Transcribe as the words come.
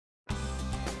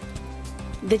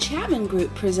The Chapman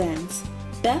Group presents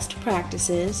Best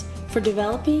Practices for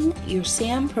Developing Your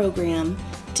SAM Program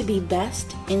to be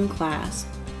Best in Class.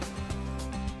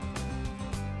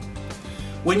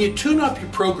 When you tune up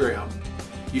your program,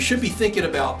 you should be thinking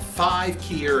about 5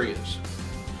 key areas.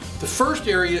 The first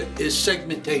area is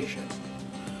segmentation.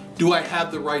 Do I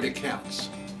have the right accounts?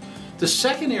 The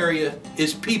second area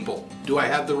is people. Do I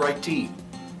have the right team?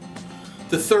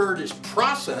 The third is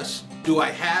process. Do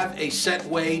I have a set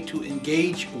way to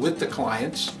engage with the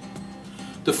clients?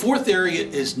 The fourth area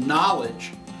is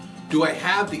knowledge. Do I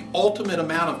have the ultimate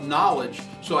amount of knowledge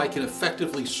so I can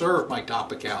effectively serve my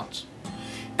top accounts?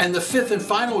 And the fifth and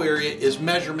final area is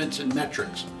measurements and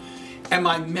metrics. Am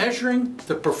I measuring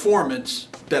the performance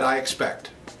that I expect?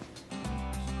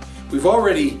 We've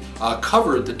already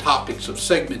covered the topics of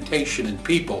segmentation and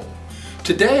people.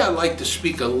 Today I'd like to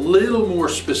speak a little more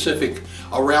specific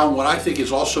around what I think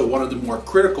is also one of the more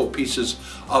critical pieces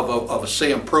of a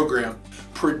SAM program: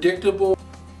 predictable,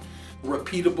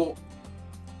 repeatable,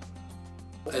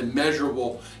 and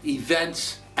measurable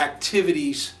events,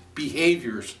 activities,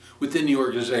 behaviors within the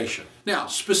organization. Now,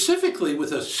 specifically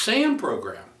with a SAM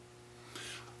program,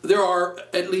 there are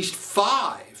at least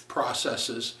 5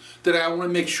 processes that I want to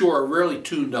make sure are really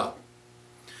tuned up.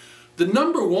 The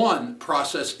number one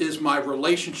process is my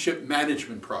relationship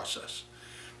management process.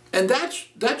 And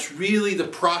that's really the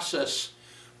process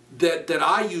that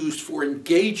I use for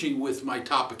engaging with my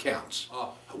top accounts.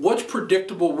 What's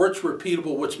predictable, what's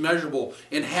repeatable, what's measurable,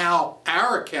 and how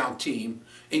our account team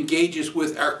engages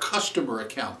with our customer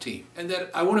account team. And that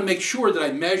I want to make sure that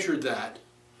I measure that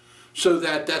so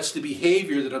that that's the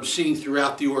behavior that I'm seeing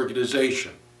throughout the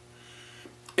organization.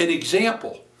 An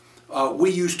example, we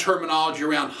use terminology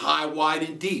around high, wide,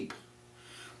 and deep.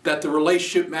 That the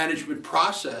relationship management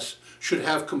process should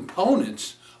have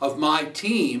components of my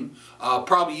team,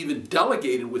 probably even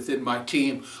delegated within my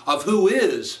team, of who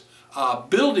is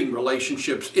building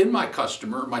relationships in my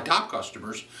top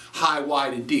customers, high,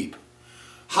 wide, and deep.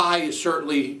 High is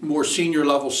certainly more senior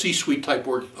level C-suite type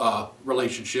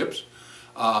relationships,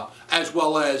 as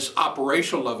well as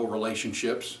operational level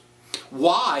relationships.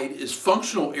 Wide is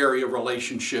functional area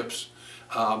relationships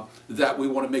that we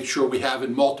want to make sure we have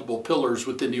in multiple pillars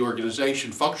within the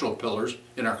organization, functional pillars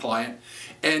in our client.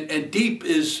 And deep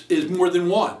is more than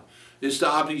one. Is to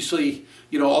obviously,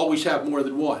 always have more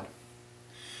than one.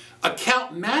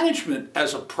 Account management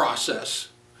as a process,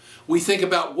 we think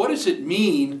about what does it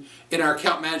mean in our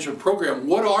account management program?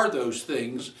 What are those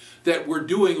things that we're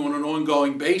doing on an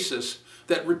ongoing basis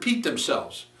that repeat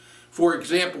themselves? For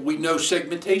example, we know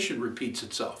segmentation repeats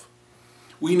itself.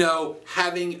 We know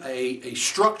having a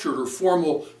structured or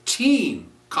formal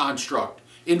team construct,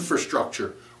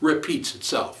 infrastructure, repeats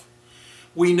itself.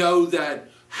 We know that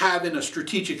having a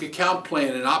strategic account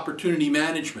plan and opportunity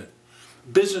management,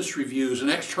 business reviews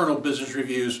and external business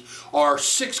reviews are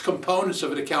 6 components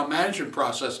of an account management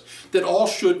process that all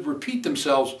should repeat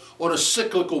themselves on a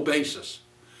cyclical basis.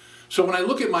 So when I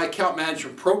look at my account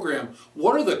management program,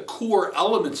 what are the core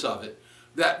elements of it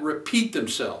that repeat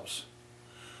themselves,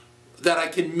 that I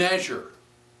can measure,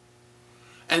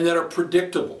 and that are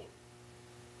predictable?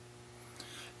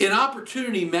 In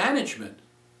opportunity management,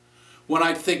 when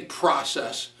I think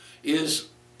process, is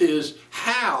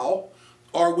how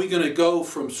are we going to go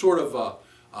from sort of a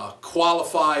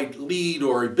qualified lead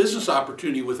or a business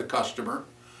opportunity with a customer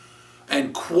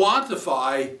and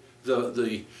quantify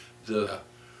the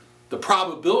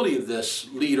probability of this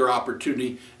lead or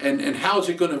opportunity, and how is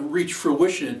it going to reach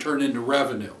fruition and turn into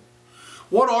revenue?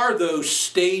 What are those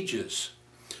stages?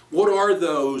 What are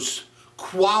those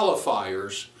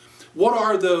qualifiers? What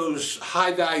are those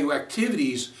high-value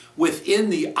activities within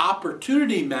the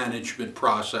opportunity management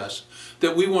process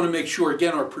that we want to make sure,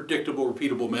 again, are predictable,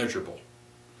 repeatable, measurable?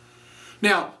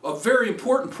 Now, a very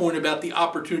important point about the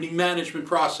opportunity management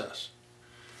process.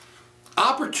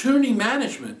 Opportunity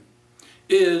management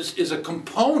is a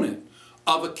component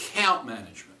of account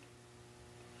management.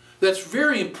 That's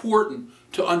very important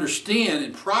to understand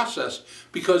and process,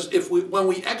 because when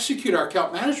we execute our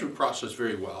account management process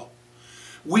very well,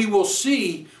 we will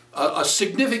see a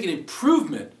significant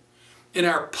improvement in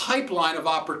our pipeline of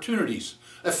opportunities.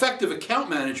 Effective account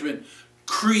management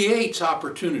creates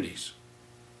opportunities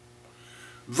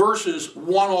versus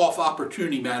one-off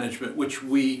opportunity management, which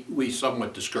we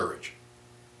somewhat discourage.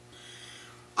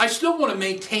 I still want to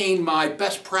maintain my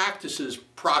best practices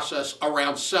process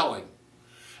around selling.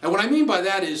 And what I mean by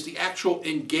that is the actual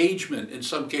engagement, in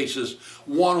some cases,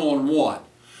 one-on-one.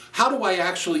 How do I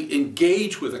actually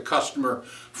engage with a customer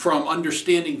from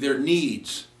understanding their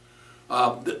needs,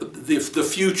 the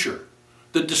future,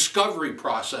 the discovery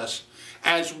process,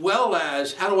 as well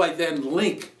as how do I then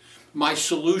link my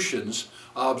solutions,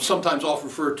 sometimes often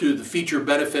referred to the feature,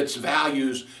 benefits,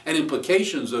 values, and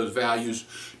implications of those values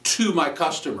to my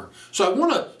customer. So I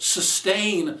want to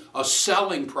sustain a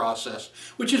selling process,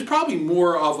 which is probably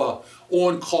more of a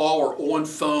on-call or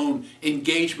on-phone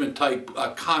engagement type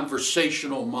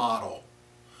conversational model.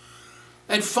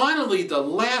 And finally, the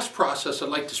last process I'd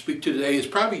like to speak to today is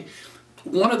probably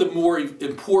one of the more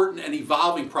important and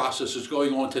evolving processes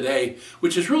going on today,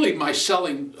 which is really my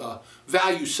selling,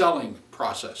 value selling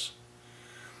process.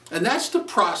 And that's the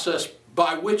process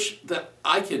by which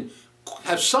I can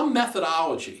have some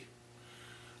methodology,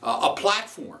 a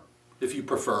platform, if you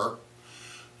prefer,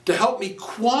 to help me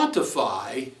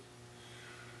quantify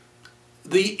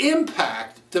the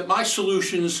impact that my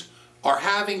solutions are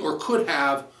having or could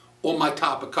have on my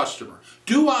topic customer.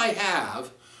 Do I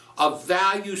have a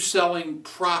value selling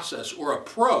process or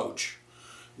approach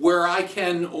where I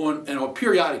can, on a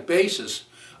periodic basis,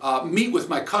 meet with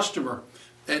my customer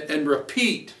and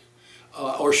repeat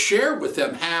or share with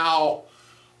them how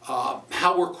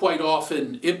we're quite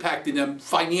often impacting them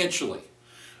financially.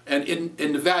 And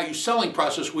in the value selling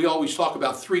process, we always talk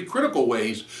about 3 critical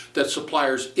ways that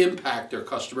suppliers impact their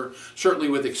customer, certainly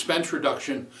with expense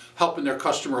reduction, helping their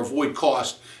customer avoid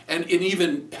cost, and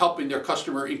even helping their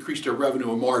customer increase their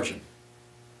revenue and margin.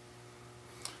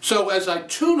 So as I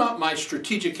tune up my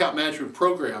strategic account management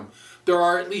program, there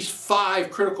are at least 5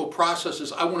 critical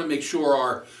processes I want to make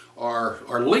sure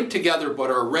are linked together but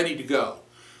are ready to go.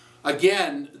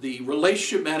 Again, the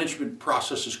relationship management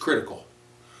process is critical.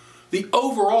 The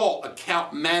overall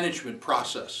account management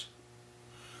process,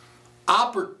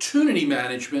 opportunity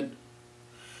management,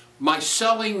 my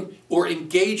selling or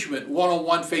engagement,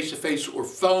 one-on-one, face-to-face, or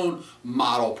phone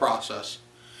model process,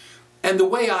 and the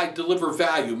way I deliver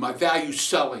value, my value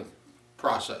selling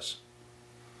process.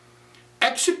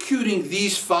 Executing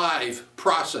these 5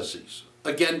 processes,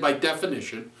 again by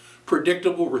definition,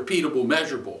 predictable, repeatable,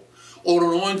 measurable, on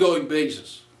an ongoing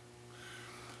basis,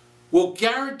 will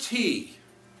guarantee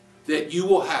that you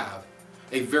will have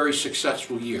a very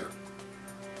successful year.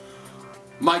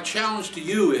 My challenge to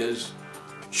you is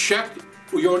check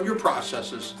on your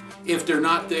processes. If they're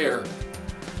not there,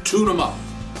 tune them up.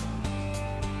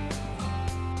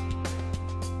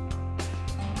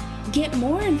 Get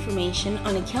more information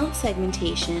on account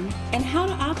segmentation and how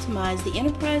to optimize the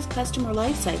enterprise customer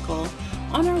lifecycle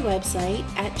on our website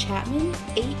at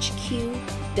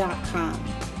chapmanhq.com.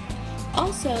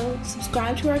 Also,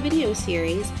 subscribe to our video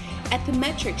series at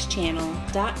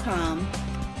themetricschannel.com